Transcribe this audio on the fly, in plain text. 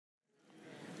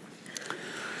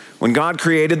When God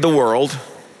created the world,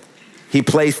 he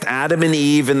placed Adam and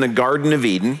Eve in the Garden of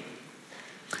Eden,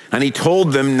 and he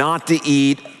told them not to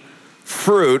eat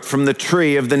fruit from the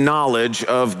tree of the knowledge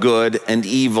of good and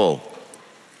evil.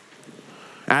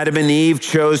 Adam and Eve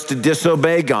chose to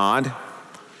disobey God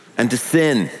and to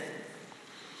sin.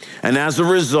 And as a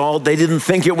result, they didn't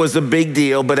think it was a big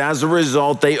deal, but as a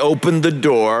result, they opened the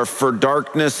door for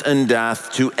darkness and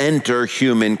death to enter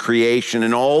human creation.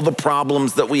 And all the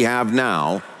problems that we have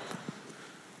now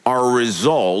are a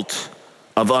result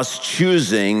of us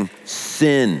choosing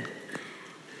sin.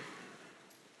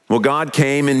 Well, God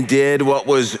came and did what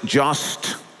was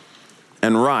just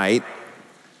and right,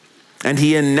 and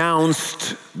he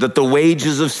announced that the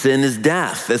wages of sin is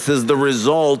death. This is the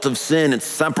result of sin. It's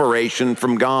separation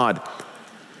from God.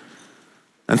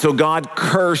 And so God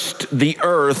cursed the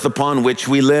earth upon which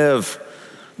we live.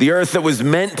 The earth that was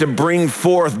meant to bring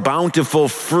forth bountiful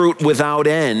fruit without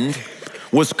end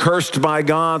was cursed by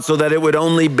God so that it would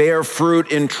only bear fruit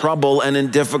in trouble and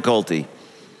in difficulty.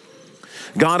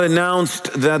 God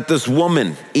announced that this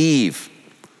woman, Eve,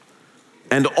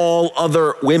 and all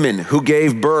other women who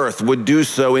gave birth would do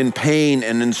so in pain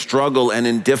and in struggle and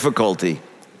in difficulty.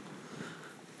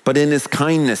 But in his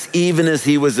kindness, even as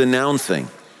he was announcing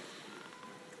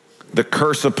the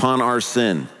curse upon our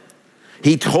sin,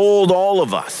 he told all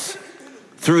of us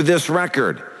through this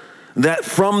record that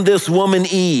from this woman,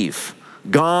 Eve,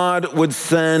 God would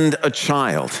send a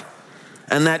child,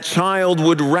 and that child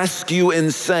would rescue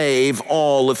and save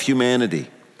all of humanity.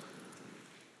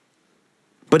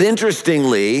 But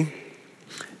interestingly,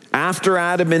 after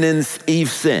Adam and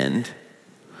Eve sinned,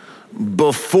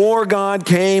 before God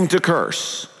came to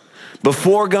curse,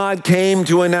 before God came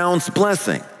to announce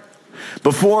blessing,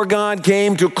 before God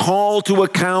came to call to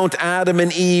account Adam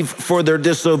and Eve for their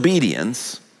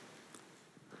disobedience,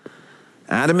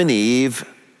 Adam and Eve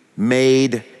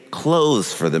made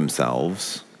clothes for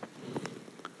themselves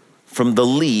from the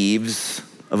leaves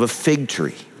of a fig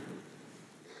tree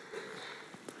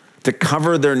to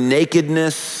cover their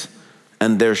nakedness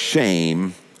and their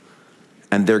shame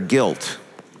and their guilt,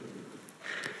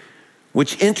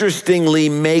 which interestingly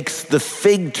makes the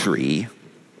fig tree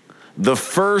the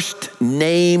first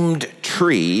named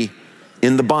tree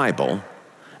in the Bible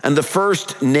and the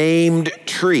first named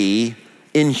tree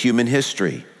in human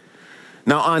history.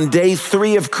 Now, on day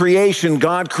 3 of creation,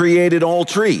 God created all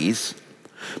trees,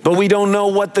 but we don't know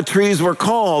what the trees were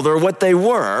called or what they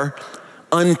were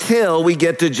until we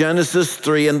get to Genesis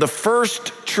 3, and the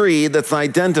first tree that's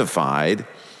identified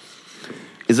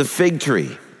is a fig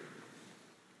tree.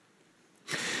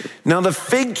 Now, the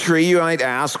fig tree, you might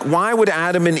ask, why would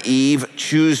Adam and Eve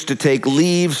choose to take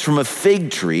leaves from a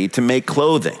fig tree to make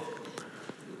clothing?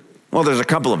 Well, there's a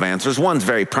couple of answers. One's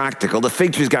very practical. The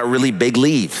fig tree's got really big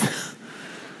leaves.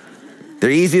 They're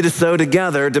easy to sew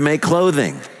together to make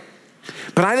clothing.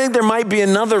 But I think there might be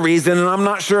another reason, and I'm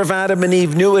not sure if Adam and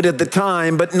Eve knew it at the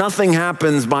time, but nothing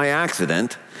happens by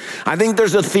accident. I think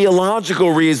there's a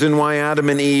theological reason why Adam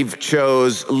and Eve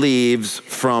chose leaves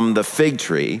from the fig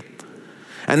tree,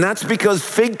 and that's because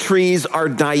fig trees are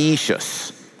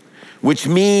dioecious, which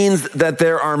means that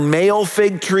there are male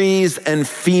fig trees and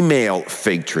female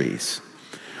fig trees.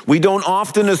 We don't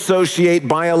often associate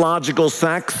biological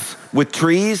sex with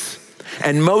trees,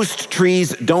 and most trees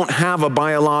don't have a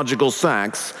biological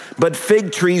sex, but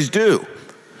fig trees do.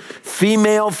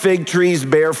 Female fig trees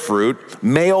bear fruit,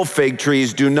 male fig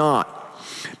trees do not.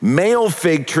 Male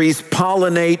fig trees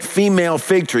pollinate female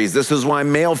fig trees. This is why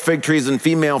male fig trees and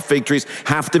female fig trees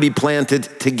have to be planted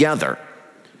together.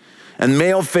 And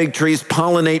male fig trees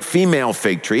pollinate female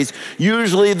fig trees,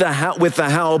 usually with the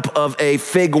help of a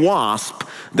fig wasp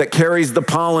that carries the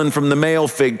pollen from the male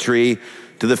fig tree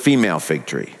to the female fig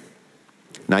tree.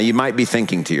 Now, you might be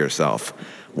thinking to yourself,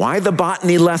 why the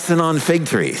botany lesson on fig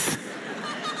trees?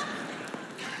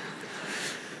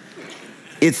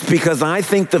 It's because I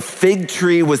think the fig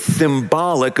tree was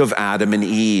symbolic of Adam and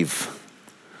Eve,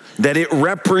 that it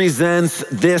represents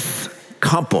this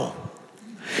couple.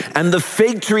 And the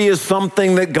fig tree is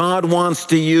something that God wants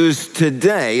to use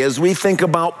today as we think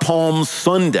about Palm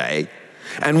Sunday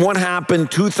and what happened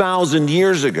 2,000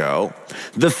 years ago.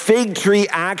 The fig tree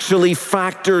actually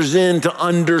factors into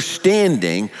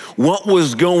understanding what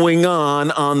was going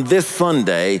on this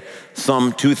Sunday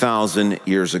some 2,000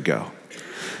 years ago.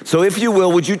 So if you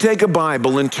will, would you take a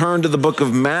Bible and turn to the book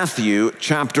of Matthew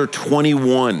chapter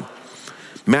 21.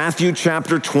 Matthew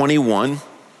chapter 21.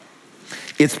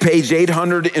 It's page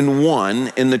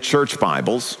 801 in the church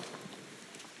Bibles.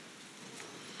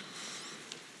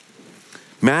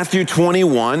 Matthew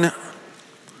 21.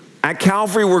 At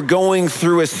Calvary, we're going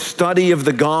through a study of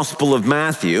the Gospel of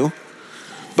Matthew.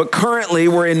 But currently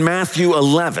we're in Matthew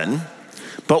 11,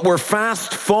 but we're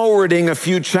fast forwarding a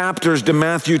few chapters to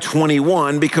Matthew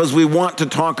 21 because we want to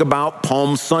talk about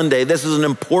Palm Sunday. This is an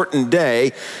important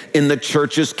day in the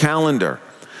church's calendar.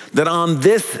 That on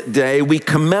this day we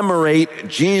commemorate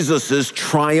Jesus'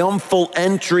 triumphal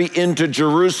entry into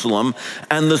Jerusalem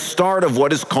and the start of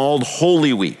what is called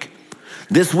Holy Week.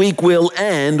 This week will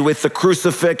end with the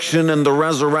crucifixion and the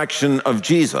resurrection of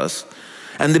Jesus.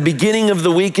 And the beginning of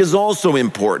the week is also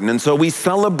important. And so we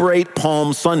celebrate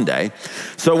Palm Sunday.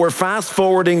 So we're fast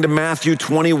forwarding to Matthew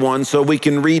 21 so we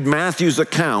can read Matthew's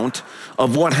account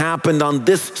of what happened on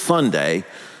this Sunday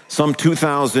some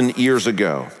 2,000 years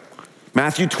ago.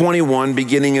 Matthew 21,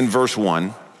 beginning in verse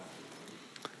 1.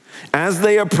 As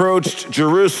they approached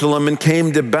Jerusalem and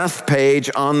came to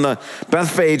Bethphage on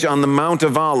the Mount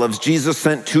of Olives, Jesus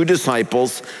sent 2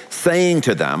 disciples, saying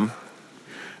to them,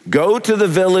 "Go to the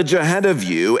village ahead of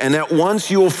you, and at once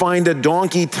you will find a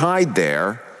donkey tied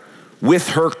there with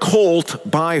her colt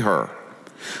by her.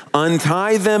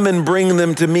 Untie them and bring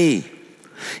them to me.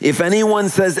 If anyone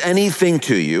says anything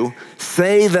to you,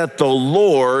 say that the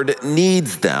Lord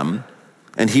needs them,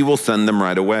 and he will send them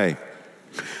right away."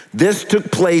 This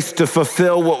took place to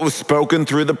fulfill what was spoken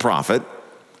through the prophet.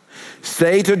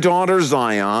 "Say to daughter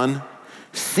Zion,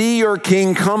 see your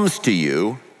king comes to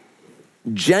you,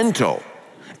 gentle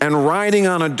and riding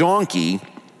on a donkey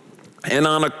and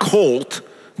on a colt,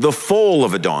 the foal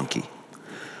of a donkey."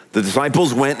 The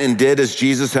disciples went and did as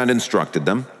Jesus had instructed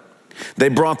them. They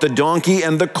brought the donkey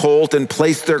and the colt and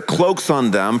placed their cloaks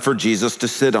on them for Jesus to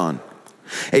sit on.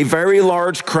 A very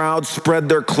large crowd spread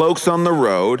their cloaks on the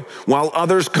road, while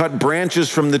others cut branches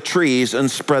from the trees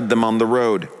and spread them on the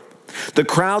road. The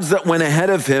crowds that went ahead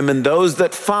of him and those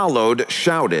that followed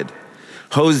shouted,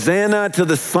 "Hosanna to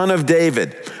the Son of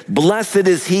David. Blessed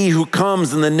is he who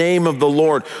comes in the name of the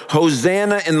Lord.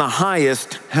 Hosanna in the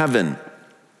highest heaven."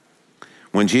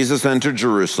 When Jesus entered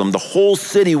Jerusalem, the whole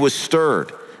city was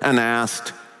stirred and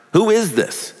asked, "Who is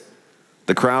this?"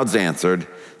 The crowds answered,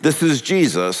 "This is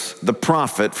Jesus, the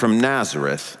prophet from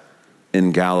Nazareth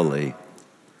in Galilee."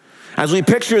 As we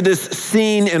picture this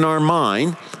scene in our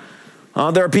mind,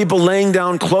 there are people laying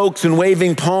down cloaks and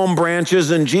waving palm branches,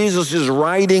 and Jesus is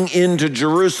riding into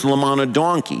Jerusalem on a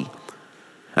donkey.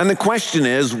 And the question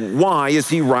is, why is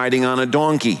he riding on a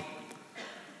donkey?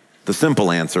 The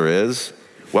simple answer is,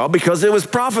 well, because it was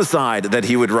prophesied that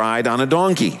he would ride on a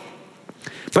donkey.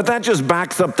 But that just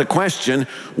backs up the question,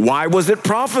 why was it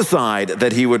prophesied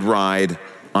that he would ride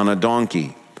on a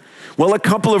donkey? Well, a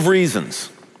couple of reasons.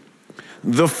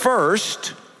 The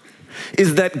first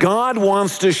is that God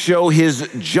wants to show his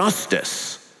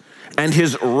justice and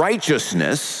his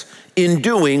righteousness in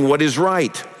doing what is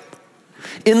right.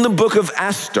 In the book of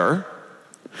Esther,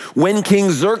 when King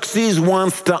Xerxes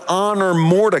wants to honor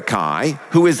Mordecai,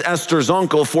 who is Esther's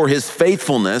uncle, for his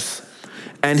faithfulness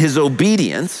and his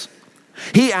obedience,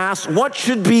 he asks, what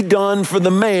should be done for the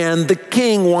man the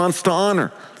king wants to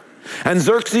honor? And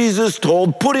Xerxes is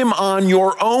told, put him on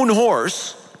your own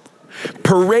horse,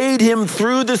 parade him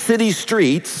through the city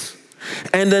streets,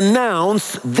 and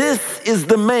announce, this is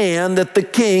the man that the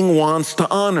king wants to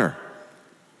honor.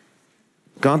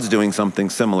 God's doing something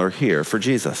similar here for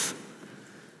Jesus.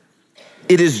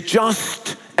 It is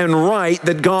just and right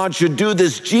that God should do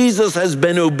this. Jesus has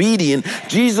been obedient.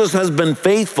 Jesus has been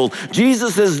faithful.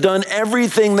 Jesus has done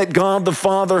everything that God the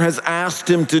Father has asked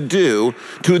him to do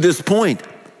to this point.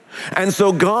 And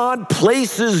so God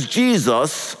places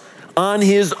Jesus on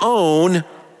his own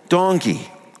donkey.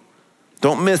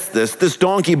 Don't miss this. This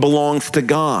donkey belongs to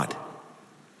God,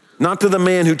 not to the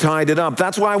man who tied it up.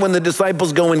 That's why when the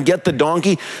disciples go and get the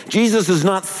donkey, Jesus is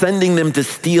not sending them to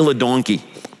steal a donkey.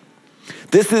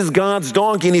 This is God's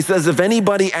donkey, and he says, if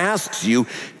anybody asks you,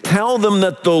 tell them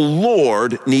that the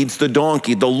Lord needs the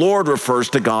donkey. The Lord refers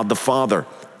to God the Father.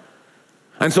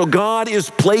 And so God is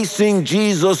placing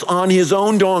Jesus on his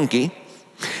own donkey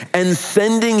and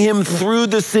sending him through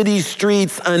the city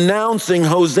streets announcing,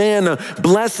 Hosanna,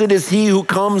 blessed is he who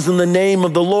comes in the name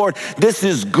of the Lord. This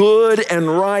is good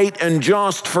and right and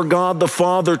just for God the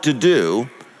Father to do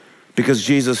because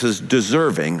Jesus is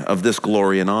deserving of this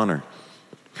glory and honor.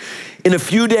 In a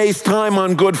few days' time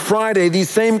on Good Friday, these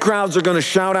same crowds are going to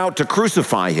shout out to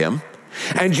crucify him,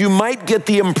 and you might get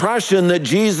the impression that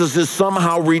Jesus is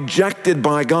somehow rejected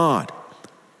by God.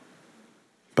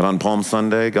 But on Palm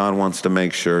Sunday, God wants to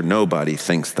make sure nobody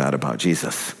thinks that about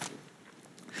Jesus.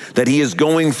 That he is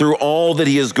going through all that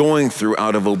he is going through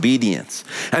out of obedience.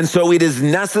 And so it is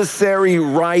necessary,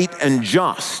 right, and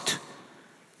just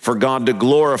for God to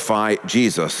glorify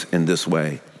Jesus in this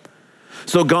way.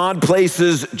 So God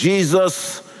places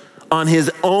Jesus on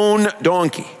his own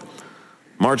donkey.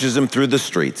 marches him through the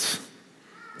streets,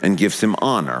 and gives him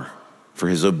honor for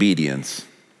his obedience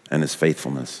and his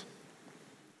faithfulness.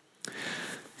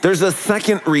 There's a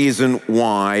second reason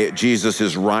why Jesus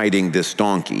is riding this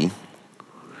donkey.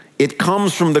 It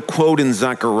comes from the quote in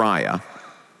Zechariah.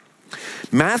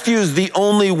 Matthew's the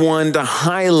only one to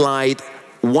highlight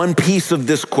one piece of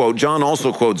this quote. John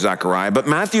also quotes Zechariah, but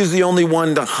Matthew's the only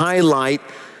one to highlight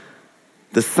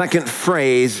the second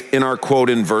phrase in our quote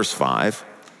in verse 5.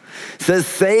 It says,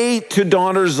 "Say to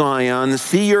daughter Zion,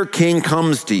 see your king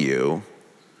comes to you."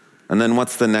 And then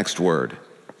what's the next word?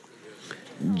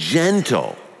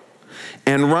 Gentle,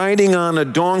 and riding on a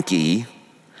donkey,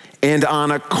 and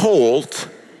on a colt,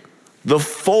 the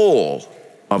foal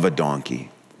of a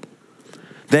donkey.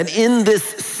 That in this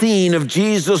scene of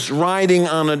Jesus riding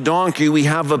on a donkey, we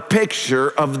have a picture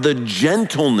of the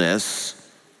gentleness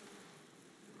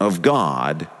of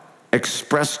God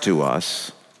expressed to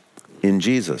us in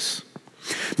Jesus.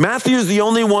 Matthew's the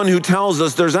only one who tells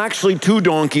us there's actually two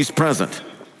donkeys present.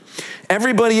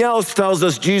 Everybody else tells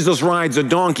us Jesus rides a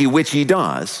donkey, which he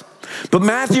does. But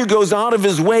Matthew goes out of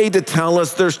his way to tell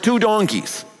us there's two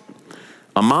donkeys,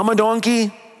 a mama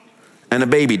donkey and a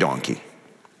baby donkey.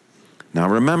 Now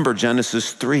remember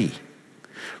Genesis 3.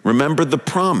 Remember the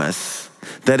promise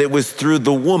that it was through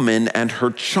the woman and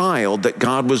her child that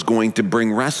God was going to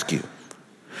bring rescue.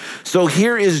 So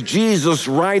here is Jesus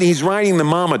riding, he's riding the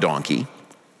mama donkey.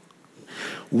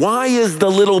 Why is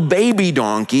the little baby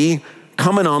donkey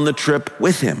coming on the trip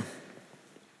with him?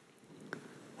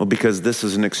 Well, because this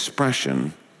is an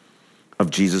expression of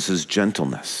Jesus'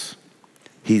 gentleness.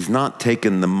 He's not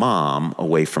taken the mom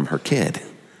away from her kid.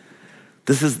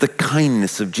 This is the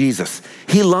kindness of Jesus.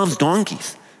 He loves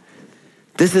donkeys.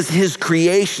 This is his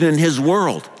creation and his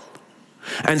world.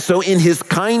 And so in his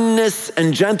kindness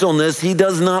and gentleness, he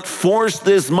does not force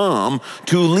this mom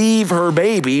to leave her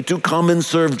baby to come and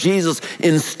serve Jesus.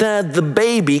 Instead, the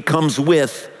baby comes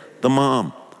with the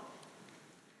mom.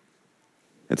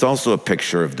 It's also a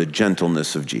picture of the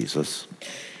gentleness of Jesus,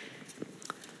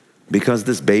 because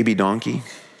this baby donkey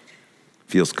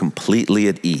feels completely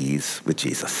at ease with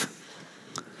Jesus.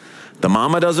 The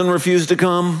mama doesn't refuse to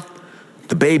come.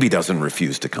 The baby doesn't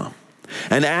refuse to come.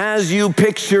 And as you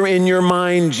picture in your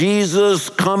mind Jesus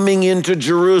coming into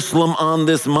Jerusalem on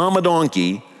this mama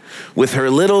donkey with her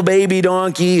little baby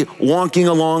donkey walking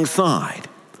alongside,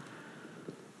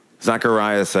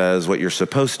 Zechariah says what you're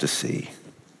supposed to see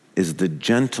is the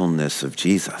gentleness of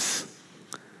Jesus.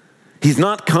 He's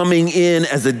not coming in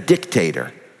as a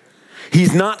dictator.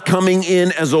 He's not coming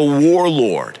in as a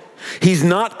warlord. He's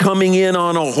not coming in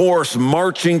on a horse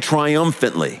marching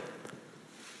triumphantly.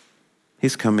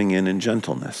 He's coming in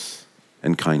gentleness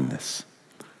and kindness.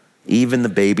 Even the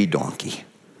baby donkey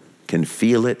can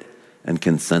feel it and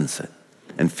can sense it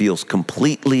and feels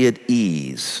completely at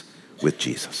ease with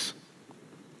Jesus.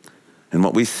 And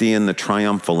what we see in the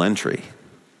triumphal entry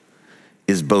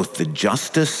is both the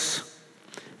justice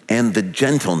and the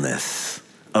gentleness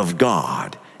of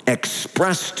God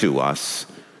expressed to us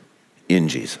in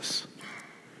Jesus.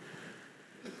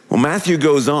 Well, Matthew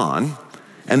goes on,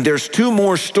 and there's two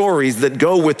more stories that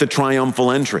go with the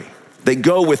triumphal entry. They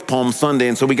go with Palm Sunday,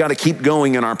 and so we got to keep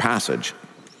going in our passage.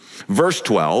 Verse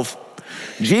 12,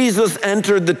 Jesus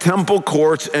entered the temple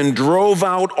courts and drove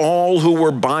out all who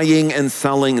were buying and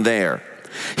selling there.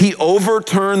 He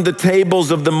overturned the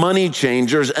tables of the money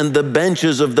changers and the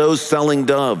benches of those selling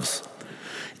doves.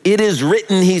 It is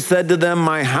written, he said to them,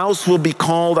 my house will be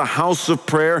called a house of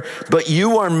prayer, but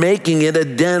you are making it a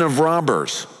den of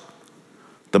robbers.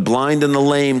 The blind and the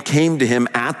lame came to him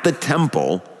at the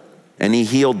temple, and he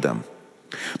healed them.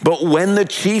 But when the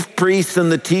chief priests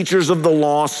and the teachers of the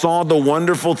law saw the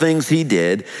wonderful things he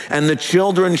did, and the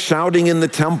children shouting in the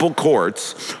temple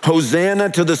courts, Hosanna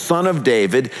to the Son of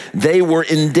David, they were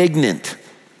indignant.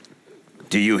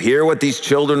 Do you hear what these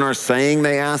children are saying?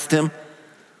 They asked him.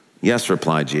 Yes,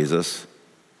 replied Jesus.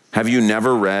 Have you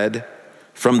never read,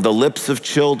 from the lips of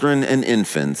children and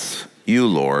infants, you,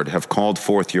 Lord, have called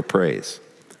forth your praise.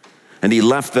 And he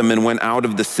left them and went out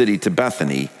of the city to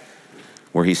Bethany,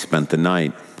 where he spent the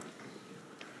night.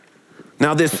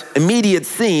 Now, this immediate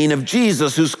scene of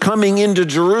Jesus who's coming into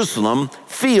Jerusalem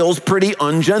feels pretty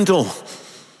ungentle.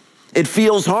 It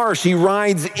feels harsh. He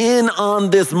rides in on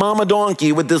this mama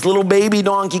donkey with this little baby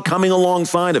donkey coming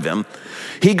alongside of him.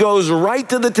 He goes right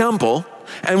to the temple,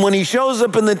 and when he shows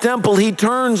up in the temple, he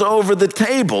turns over the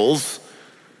tables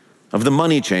of the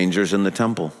money changers in the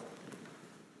temple.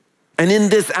 And in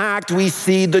this act, we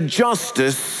see the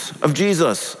justice of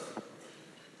Jesus.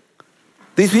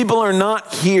 These people are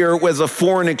not here as a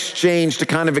foreign exchange to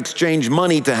kind of exchange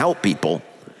money to help people.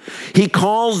 He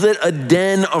calls it a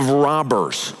den of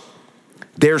robbers.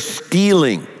 They're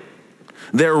stealing.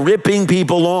 They're ripping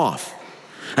people off.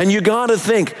 And you got to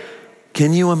think,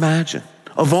 can you imagine?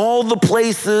 Of all the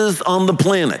places on the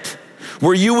planet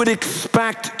where you would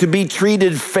expect to be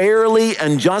treated fairly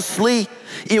and justly,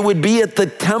 it would be at the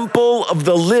temple of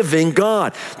the living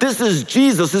God. This is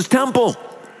Jesus' temple.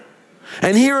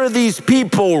 And here are these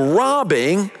people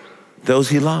robbing those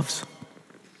he loves,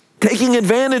 taking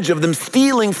advantage of them,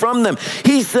 stealing from them.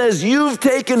 He says, you've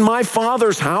taken my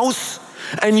Father's house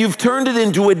and you've turned it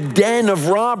into a den of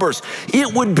robbers.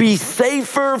 It would be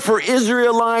safer for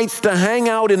Israelites to hang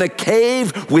out in a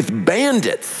cave with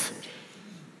bandits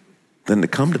than to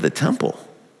come to the temple.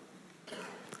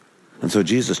 And so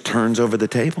Jesus turns over the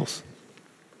tables.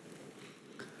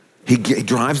 He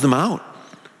drives them out.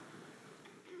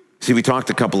 See, we talked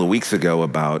a couple of weeks ago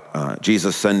about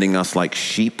Jesus sending us like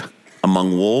sheep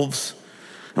among wolves.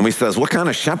 And we says, what kind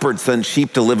of shepherd sends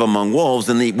sheep to live among wolves?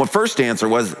 And the first answer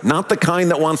was, not the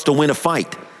kind that wants to win a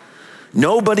fight.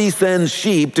 Nobody sends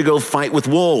sheep to go fight with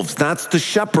wolves. That's the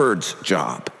shepherd's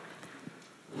job.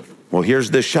 Well,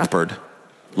 here's this shepherd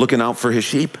looking out for his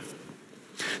sheep.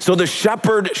 So the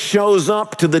shepherd shows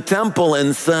up to the temple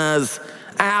and says,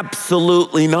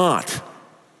 absolutely not.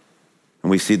 And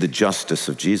we see the justice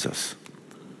of Jesus.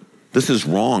 This is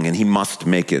wrong, and he must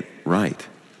make it right.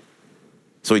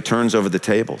 So he turns over the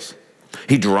tables.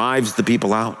 He drives the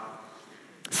people out.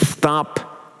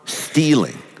 Stop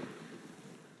stealing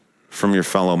from your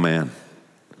fellow man.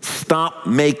 Stop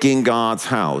making God's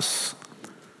house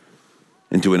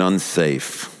into an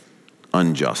unsafe,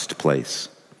 unjust place.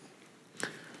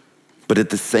 But at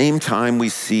the same time we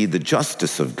see the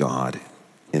justice of God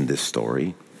in this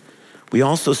story, we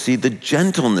also see the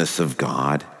gentleness of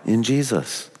God in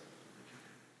Jesus.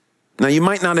 Now, you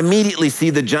might not immediately see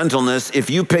the gentleness if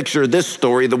you picture this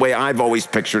story the way I've always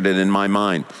pictured it in my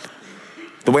mind.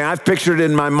 The way I've pictured it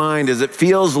in my mind is it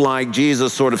feels like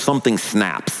Jesus sort of something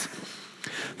snaps.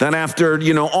 That after,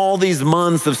 all these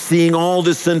months of seeing all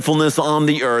this sinfulness on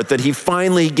the earth, that he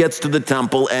finally gets to the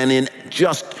temple and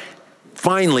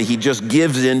finally he just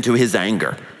gives in to his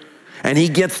anger. And he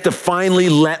gets to finally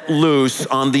let loose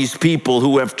on these people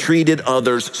who have treated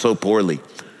others so poorly.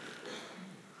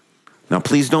 Now,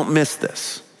 please don't miss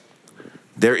this.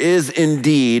 There is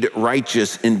indeed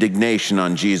righteous indignation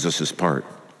on Jesus' part.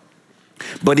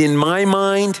 But in my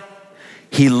mind,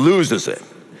 he loses it,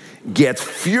 gets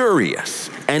furious,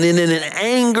 and in an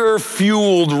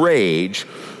anger-fueled rage,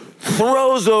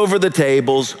 throws over the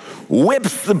tables,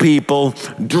 whips the people,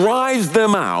 drives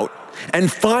them out,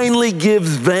 and finally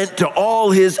gives vent to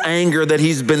all his anger that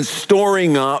he's been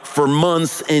storing up for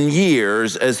months and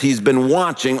years as he's been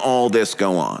watching all this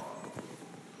go on.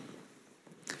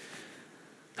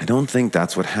 I don't think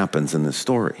that's what happens in this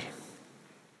story.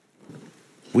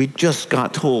 We just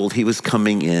got told he was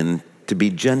coming in to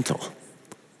be gentle.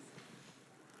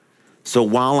 So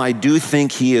while I do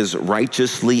think he is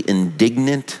righteously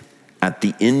indignant at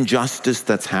the injustice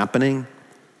that's happening,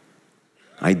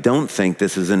 I don't think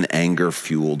this is an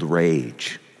anger-fueled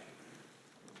rage.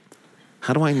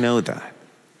 How do I know that?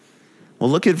 Well,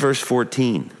 look at verse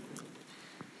 14.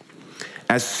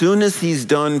 As soon as he's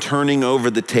done turning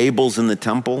over the tables in the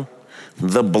temple,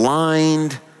 the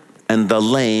blind and the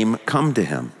lame come to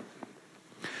him.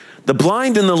 The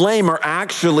blind and the lame are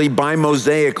actually, by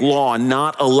Mosaic law,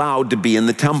 not allowed to be in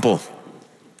the temple.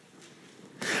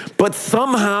 But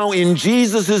somehow in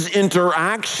Jesus'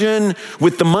 interaction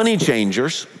with the money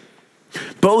changers,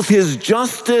 both his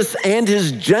justice and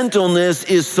his gentleness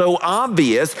is so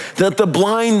obvious that the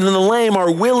blind and the lame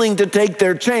are willing to take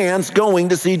their chance going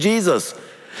to see Jesus.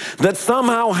 That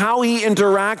somehow how he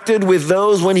interacted with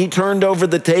those when he turned over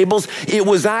the tables, it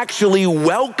was actually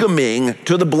welcoming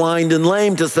to the blind and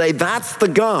lame to say, that's the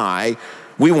guy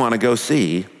we want to go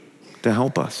see to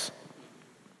help us.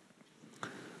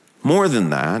 More than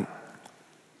that,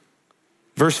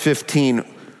 verse 15,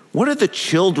 what are the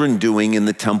children doing in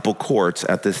the temple courts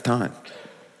at this time?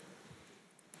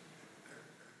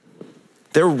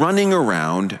 They're running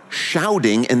around,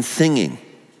 shouting and singing.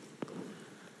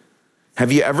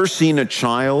 Have you ever seen a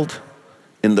child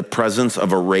in the presence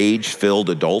of a rage-filled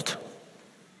adult?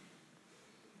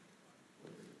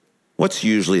 What's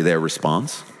usually their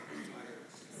response?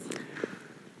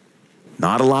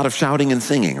 Not a lot of shouting and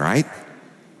singing, right?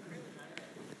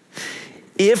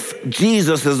 If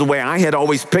Jesus, is the way I had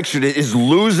always pictured it, is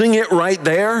losing it right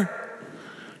there,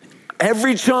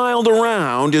 every child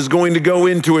around is going to go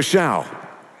into a shout.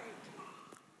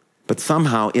 But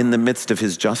somehow, in the midst of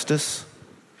his justice,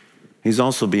 he's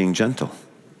also being gentle.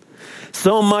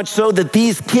 So much so that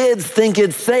these kids think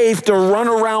it's safe to run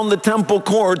around the temple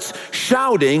courts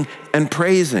shouting and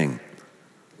praising.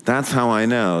 That's how I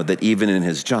know that even in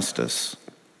his justice,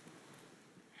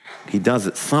 he does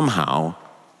it somehow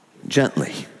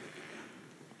gently.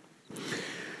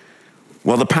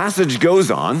 Well, the passage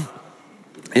goes on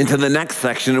into the next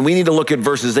section, and we need to look at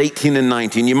verses 18 and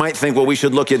 19. You might think, well, we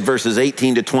should look at verses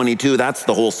 18 to 22. That's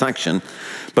the whole section.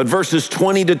 But verses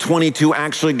 20 to 22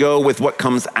 actually go with what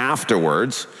comes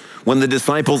afterwards, when the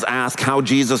disciples ask how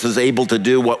Jesus is able to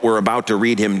do what we're about to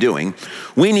read him doing.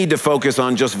 We need to focus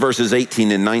on just verses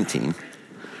 18 and 19,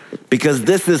 because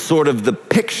this is sort of the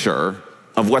picture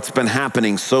of what's been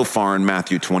happening so far in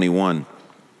Matthew 21.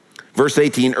 Verse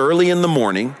 18, early in the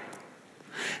morning,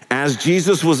 as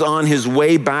Jesus was on his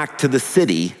way back to the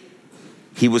city,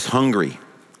 he was hungry.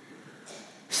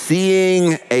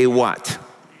 Seeing a what?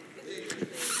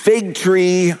 Fig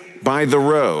tree by the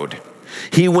road.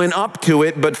 He went up to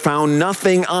it, but found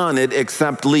nothing on it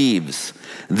except leaves.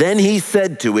 Then he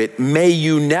said to it, "May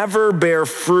you never bear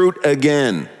fruit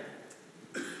again."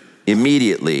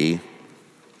 Immediately,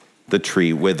 the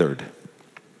tree withered.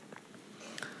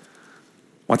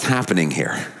 What's happening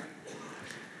here?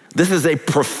 This is a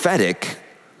prophetic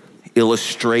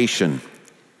illustration.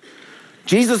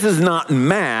 Jesus is not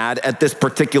mad at this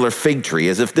particular fig tree,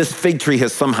 as if this fig tree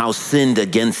has somehow sinned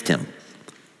against him.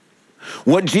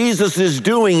 What Jesus is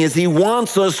doing is he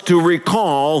wants us to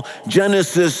recall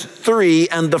Genesis 3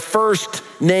 and the first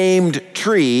named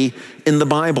tree in the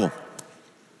Bible.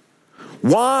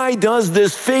 Why does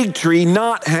this fig tree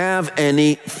not have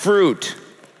any fruit?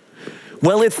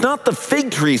 Well, it's not the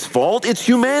fig tree's fault, it's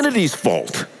humanity's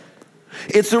fault.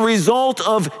 It's a result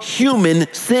of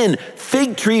human sin.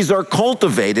 Fig trees are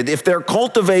cultivated. If they're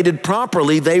cultivated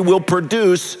properly, they will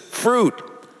produce fruit.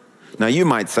 Now you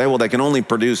might say, well, they can only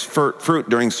produce fruit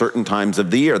during certain times of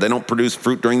the year. They don't produce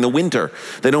fruit during the winter.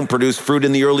 They don't produce fruit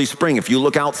in the early spring. If you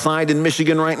look outside in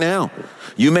Michigan right now,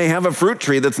 you may have a fruit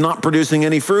tree that's not producing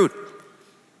any fruit.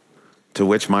 To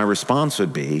which my response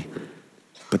would be,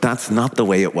 but that's not the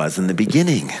way it was in the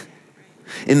beginning.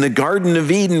 In the Garden of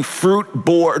Eden,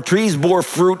 trees bore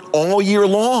fruit all year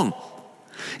long.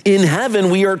 In heaven,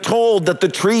 we are told that the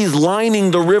trees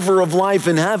lining the river of life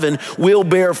in heaven will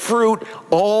bear fruit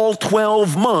all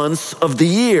 12 months of the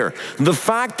year. The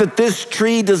fact that this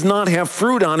tree does not have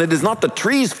fruit on it is not the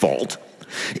tree's fault.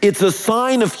 It's a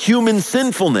sign of human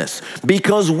sinfulness.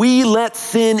 Because we let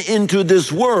sin into this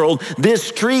world,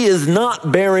 this tree is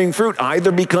not bearing fruit,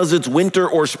 either because it's winter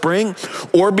or spring,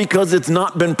 or because it's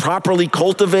not been properly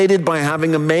cultivated by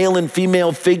having a male and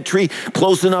female fig tree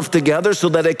close enough together so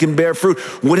that it can bear fruit.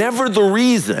 Whatever the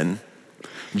reason,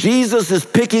 Jesus is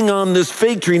picking on this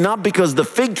fig tree not because the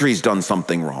fig tree's done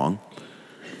something wrong,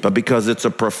 but because it's a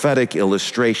prophetic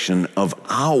illustration of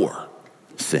our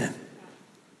sin.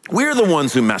 We're the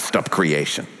ones who messed up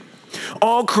creation.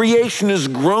 All creation is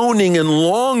groaning and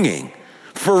longing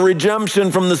for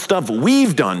redemption from the stuff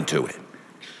we've done to it.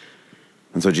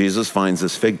 And so Jesus finds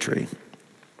this fig tree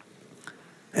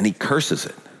and he curses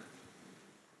it.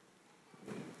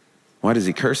 Why does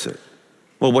he curse it?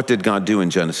 Well, what did God do in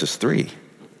Genesis 3?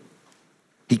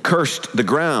 He cursed the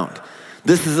ground.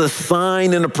 This is a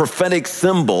sign and a prophetic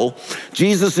symbol.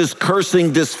 Jesus is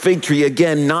cursing this fig tree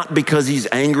again, not because he's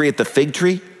angry at the fig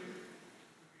tree,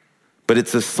 but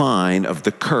it's a sign of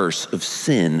the curse of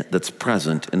sin that's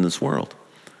present in this world.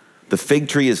 The fig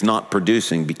tree is not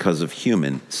producing because of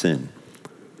human sin.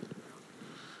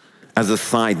 As a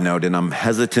side note, and I'm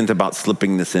hesitant about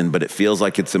slipping this in, but it feels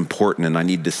like it's important and I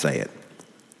need to say it.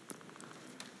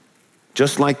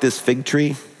 Just like this fig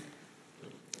tree,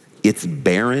 it's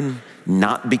barren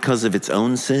not because of its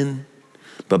own sin,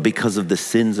 but because of the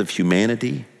sins of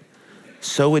humanity.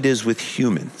 So it is with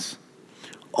humans.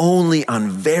 Only on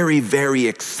very, very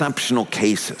exceptional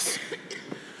cases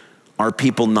are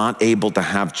people not able to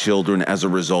have children as a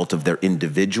result of their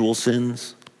individual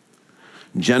sins.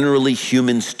 Generally,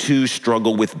 humans too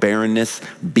struggle with barrenness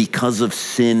because of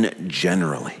sin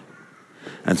generally.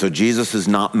 And so Jesus is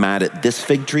not mad at this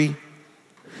fig tree.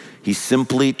 He's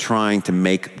simply trying to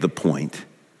make the point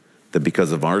that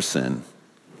because of our sin,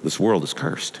 this world is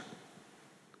cursed.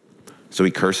 So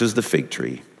he curses the fig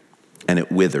tree and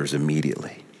it withers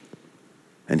immediately.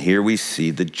 And here we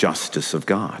see the justice of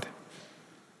God.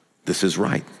 This is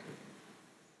right.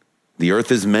 The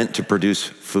earth is meant to produce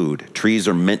food. Trees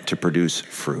are meant to produce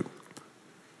fruit.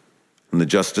 And the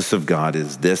justice of God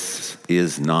is this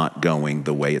is not going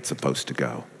the way it's supposed to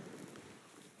go.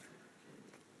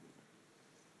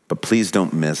 But please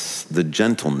don't miss the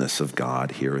gentleness of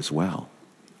God here as well.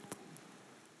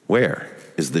 Where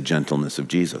is the gentleness of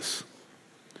Jesus?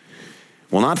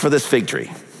 Well, not for this fig tree,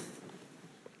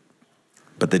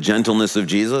 but the gentleness of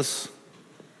Jesus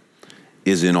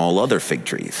is in all other fig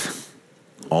trees,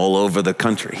 all over the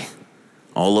country,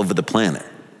 all over the planet,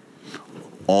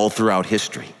 all throughout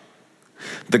history.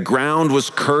 The ground was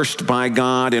cursed by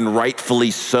God, and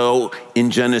rightfully so,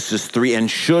 in Genesis 3,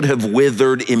 and should have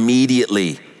withered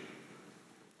immediately.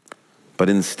 But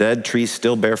instead, trees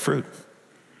still bear fruit.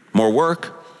 More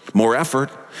work, more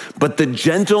effort. But the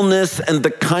gentleness and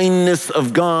the kindness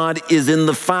of God is in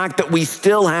the fact that we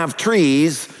still have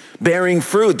trees bearing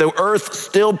fruit. The earth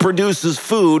still produces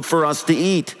food for us to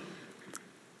eat.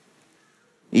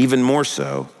 Even more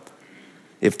so,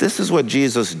 if this is what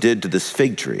Jesus did to this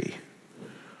fig tree,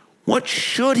 what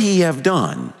should he have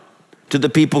done to the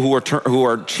people who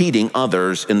are cheating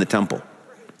others in the temple?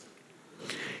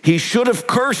 He should have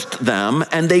cursed them,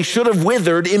 and they should have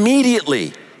withered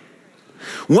immediately.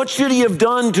 What should he have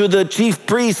done to the chief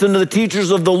priests and to the teachers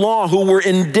of the law who were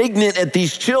indignant at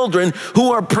these children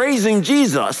who are praising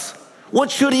Jesus?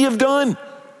 What should he have done?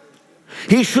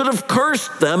 He should have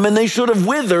cursed them, and they should have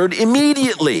withered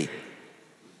immediately.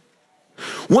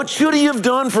 What should he have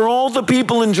done for all the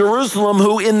people in Jerusalem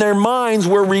who in their minds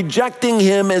were rejecting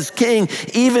him as king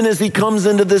even as he comes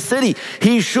into the city?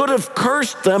 He should have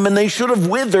cursed them, and they should have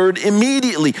withered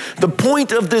immediately. The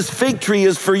point of this fig tree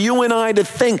is for you and I to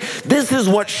think this is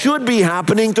what should be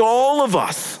happening to all of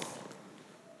us.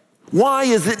 Why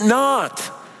is it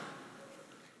not?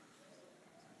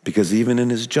 Because even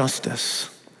in his justice,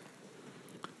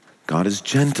 God is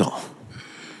gentle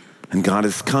and God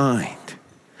is kind.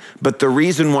 But the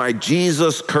reason why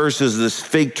Jesus curses this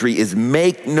fig tree is,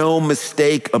 make no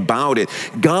mistake about it,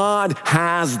 God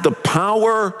has the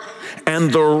power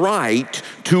and the right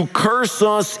to curse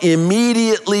us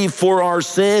immediately for our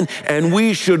sin, and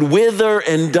we should wither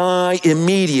and die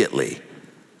immediately.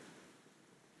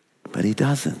 But he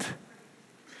doesn't.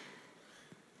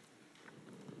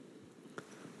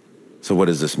 So what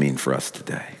does this mean for us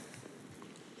today?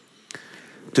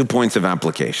 2 points of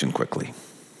application quickly.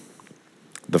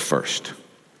 The first,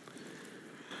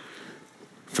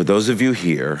 for those of you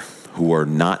here who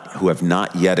have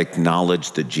not yet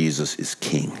acknowledged that Jesus is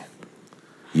King,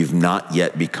 you've not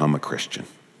yet become a Christian.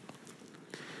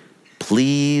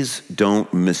 Please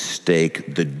don't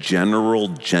mistake the general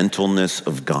gentleness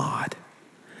of God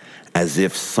as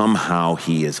if somehow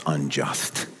he is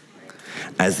unjust,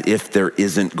 as if there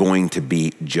isn't going to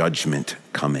be judgment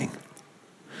coming.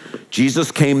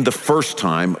 Jesus came the first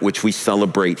time, which we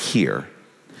celebrate here.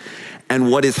 And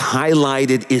what is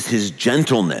highlighted is his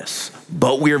gentleness.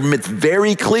 But it's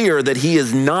very clear that he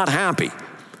is not happy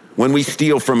when we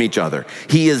steal from each other.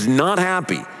 He is not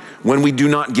happy when we do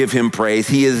not give him praise.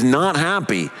 He is not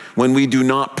happy when we do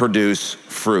not produce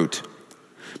fruit.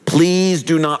 Please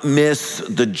do not miss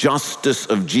the justice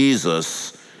of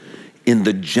Jesus in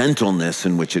the gentleness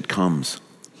in which it comes.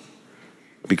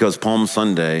 Because Palm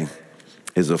Sunday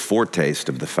is a foretaste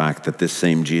of the fact that this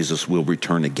same Jesus will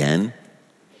return again.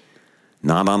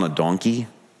 Not on a donkey,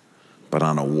 but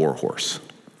on a war horse.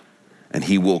 And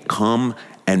he will come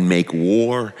and make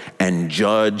war and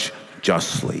judge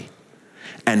justly.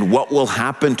 And what will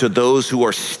happen to those who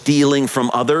are stealing from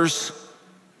others?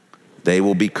 They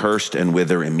will be cursed and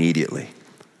wither immediately.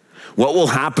 What will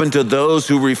happen to those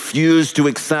who refuse to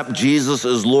accept Jesus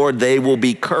as Lord? They will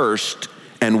be cursed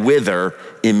and wither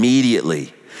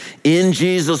immediately. In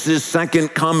Jesus' second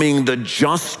coming, the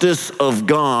justice of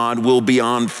God will be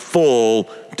on full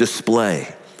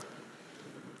display.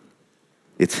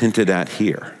 It's hinted at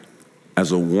here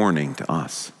as a warning to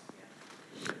us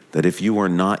that if you are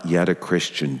not yet a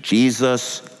Christian,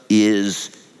 Jesus is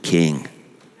King.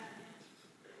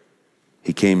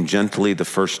 He came gently the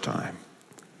first time.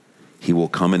 He will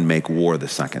come and make war the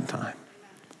second time.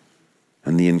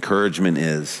 And the encouragement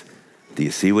is, do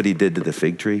you see what he did to the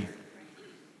fig tree?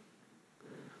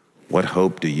 What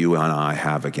hope do you and I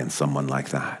have against someone like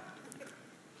that?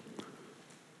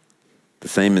 The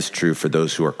same is true for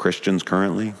those who are Christians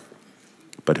currently,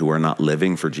 but who are not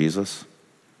living for Jesus.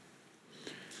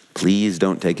 Please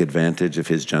don't take advantage of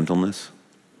his gentleness,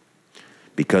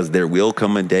 because there will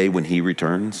come a day when he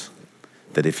returns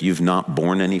that if you've not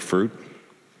borne any fruit,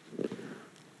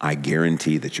 I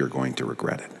guarantee that you're going to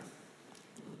regret it.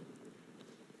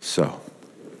 So,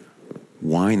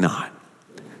 why not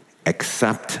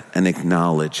accept and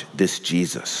acknowledge this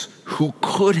Jesus who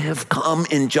could have come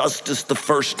in justice the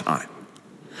first time,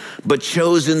 but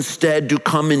chose instead to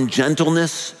come in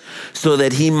gentleness so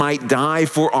that he might die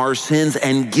for our sins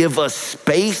and give us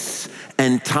space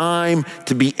and time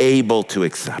to be able to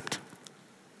accept.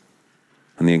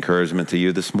 And the encouragement to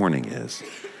you this morning is,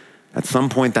 at some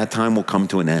point that time will come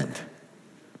to an end.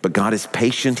 But God is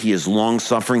patient. He is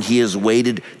long-suffering. He has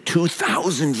waited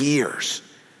 2,000 years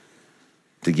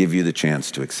to give you the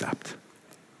chance to accept.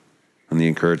 And the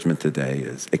encouragement today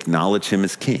is acknowledge him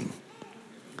as king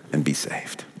and be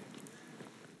saved.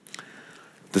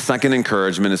 The second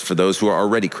encouragement is for those who are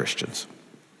already Christians.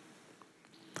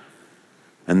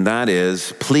 And that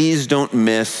is, please don't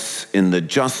miss in the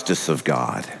justice of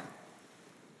God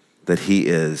that he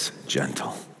is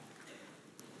gentle.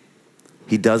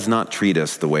 He does not treat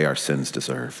us the way our sins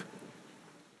deserve.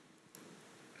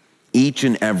 Each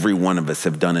and every one of us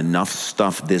have done enough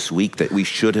stuff this week that we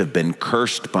should have been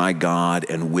cursed by God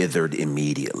and withered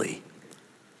immediately.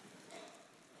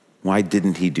 Why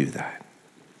didn't he do that?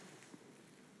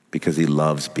 Because he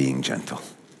loves being gentle.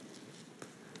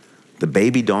 The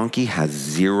baby donkey has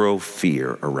zero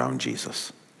fear around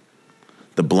Jesus.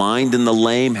 The blind and the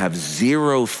lame have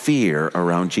zero fear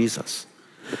around Jesus.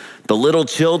 The little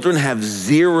children have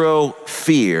zero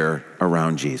fear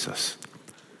around Jesus.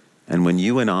 And when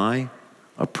you and I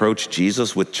approach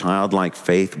Jesus with childlike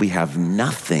faith, we have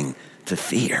nothing to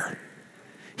fear.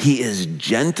 He is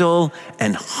gentle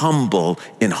and humble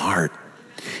in heart.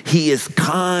 He is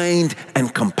kind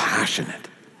and compassionate.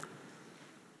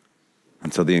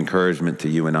 And so the encouragement to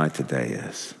you and I today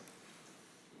is,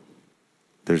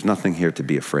 there's nothing here to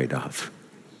be afraid of.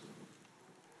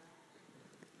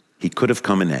 He could have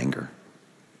come in anger.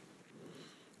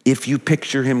 If you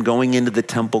picture him going into the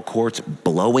temple courts,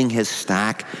 blowing his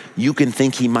stack, you can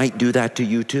think he might do that to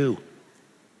you too.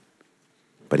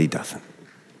 But he doesn't.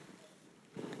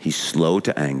 He's slow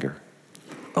to anger,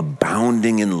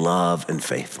 abounding in love and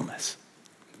faithfulness.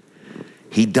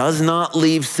 He does not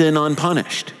leave sin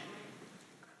unpunished,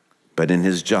 but in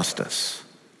his justice,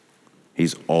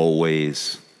 he's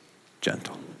always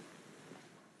gentle.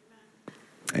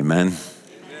 Amen.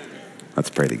 Let's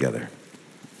pray together.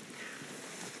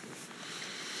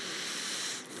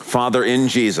 Father, in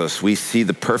Jesus, we see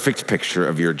the perfect picture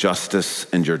of your justice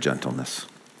and your gentleness.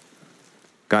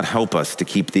 God, help us to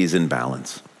keep these in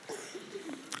balance.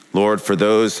 Lord, for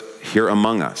those here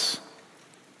among us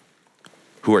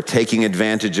who are taking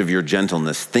advantage of your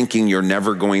gentleness, thinking you're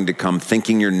never going to come,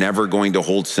 thinking you're never going to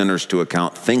hold sinners to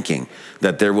account, thinking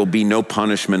that there will be no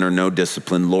punishment or no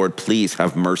discipline, Lord, please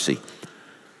have mercy.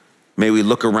 May we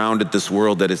look around at this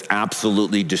world that is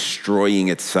absolutely destroying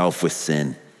itself with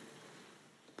sin.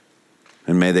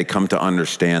 And may they come to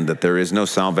understand that there is no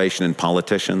salvation in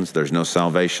politicians, there's no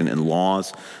salvation in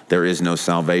laws, there is no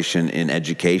salvation in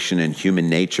education and human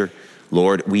nature.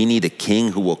 Lord, we need a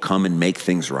king who will come and make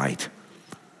things right.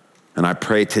 And I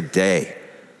pray today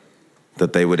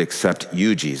that they would accept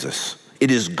you, Jesus.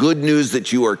 It is good news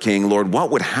that you are king, Lord.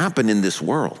 What would happen in this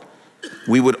world?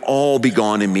 We would all be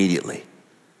gone immediately,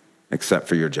 except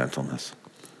for your gentleness.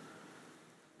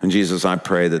 And Jesus, I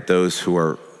pray that those who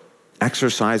are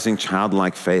exercising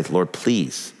childlike faith, Lord,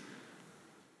 please,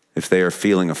 if they are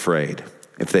feeling afraid,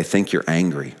 if they think you're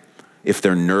angry, if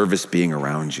they're nervous being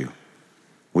around you,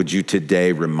 would you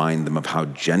today remind them of how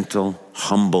gentle,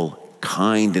 humble,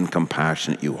 kind, and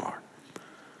compassionate you are?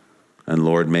 And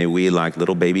Lord, may we, like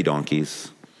little baby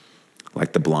donkeys,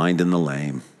 like the blind and the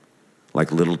lame,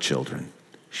 like little children,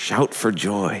 shout for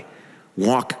joy,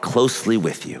 walk closely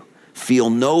with you,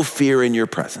 feel no fear in your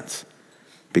presence,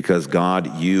 because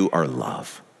God, you are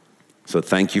love. So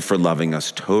thank you for loving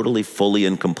us totally, fully,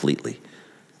 and completely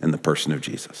in the person of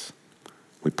Jesus.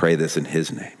 We pray this in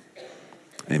his name.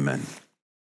 Amen.